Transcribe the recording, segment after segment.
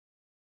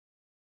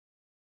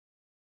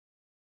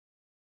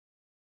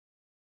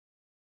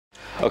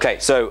Okay,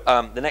 so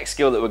the next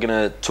skill that we're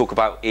going to talk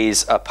about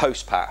is a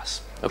post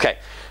pass. Okay,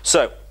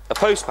 so a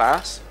post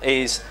pass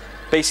is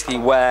basically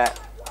where,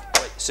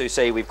 so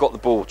say we've got the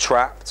ball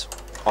trapped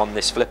on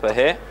this flipper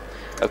here,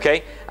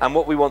 okay, and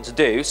what we want to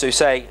do, so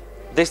say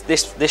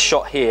this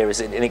shot here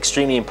is an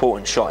extremely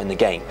important shot in the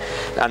game,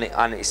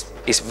 and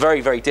it's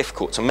very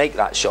difficult to make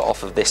that shot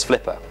off of this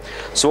flipper.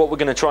 So what we're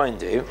going to try and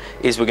do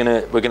is we're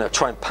going to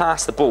try and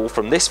pass the ball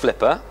from this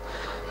flipper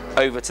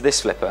over to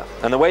this flipper,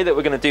 and the way that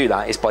we're going to do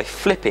that is by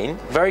flipping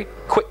very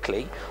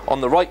quickly on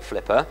the right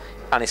flipper,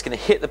 and it's going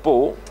to hit the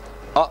ball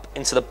up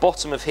into the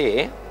bottom of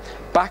here,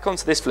 back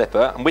onto this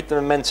flipper, and with the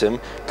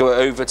momentum go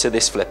over to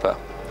this flipper.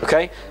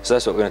 Okay, so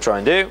that's what we're going to try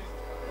and do.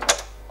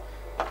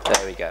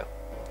 There we go.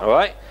 All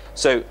right,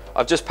 so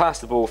I've just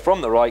passed the ball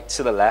from the right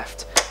to the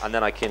left, and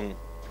then I can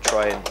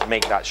try and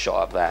make that shot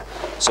up there.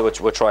 So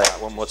we'll try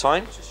that one more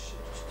time. Just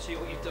see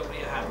what you've done with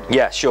your hand.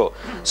 Yeah, sure.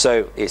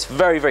 So it's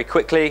very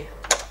quickly.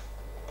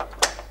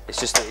 It's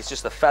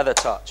just a feather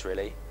touch,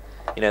 really.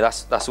 You know,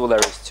 that's all there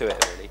is to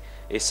it, really.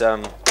 It's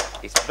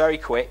very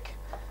quick,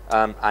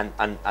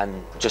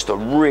 and just a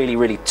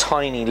really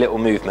tiny little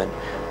movement.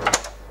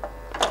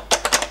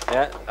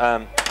 Yeah.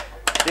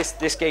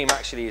 This game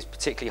actually is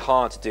particularly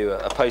hard to do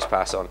a post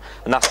pass on,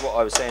 and that's what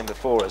I was saying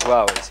before as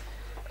well. Is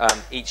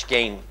each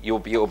game you'll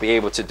be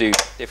able to do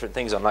different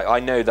things on. Like, I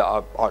know that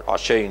I'll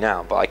show you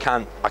now, but I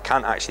can't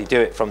actually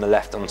do it from the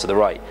left onto the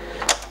right.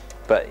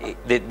 But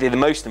the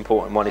most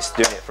important one is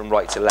doing it from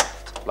right to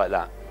left, like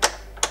that.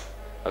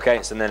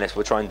 Okay, so then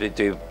we're trying to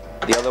do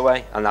the other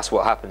way, and that's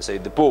what happens. So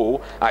the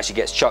ball actually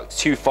gets chucked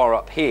too far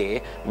up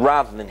here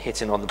rather than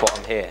hitting on the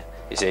bottom here.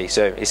 You see,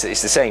 so it's the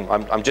same.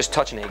 I'm just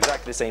touching it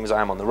exactly the same as I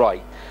am on the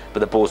right, but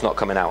the ball's not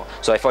coming out.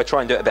 So if I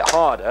try and do it a bit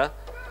harder,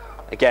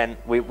 again,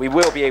 we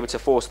will be able to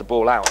force the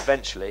ball out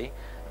eventually,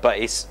 but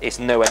it's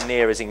nowhere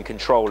near as in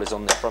control as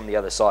from the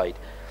other side.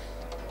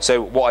 So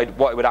what I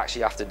would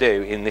actually have to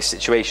do in this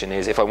situation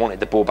is, if I wanted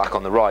the ball back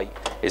on the right,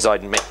 is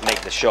I'd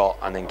make the shot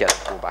and then get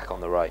the ball back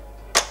on the right.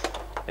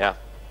 Yeah.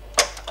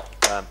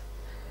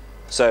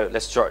 So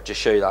let's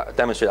just show you that,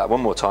 demonstrate that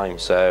one more time.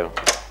 So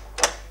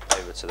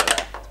over to the left.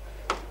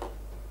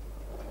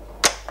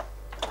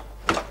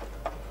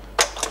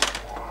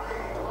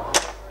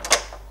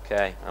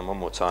 Okay, and one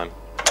more time.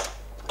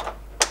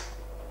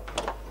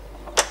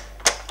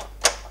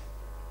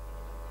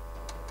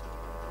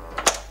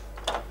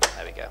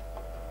 There we go.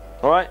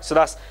 Alright, so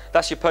that's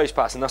your post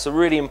pass, and that's a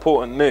really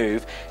important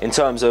move in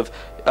terms of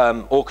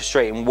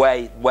orchestrating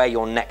where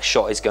your next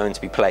shot is going to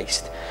be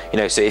placed. You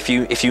know, so if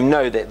you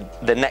know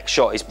that the next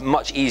shot is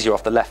much easier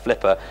off the left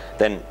flipper,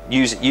 then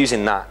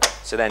using that,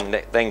 so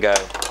then go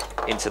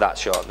into that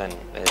shot, then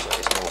it's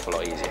an awful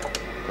lot easier.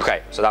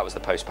 Okay, so that was the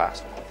post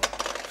pass.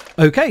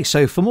 Okay,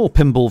 so for more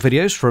pinball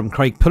videos from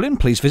Craig Pullen,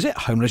 please visit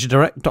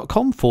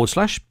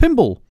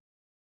homeleisuredirect.com/pinball.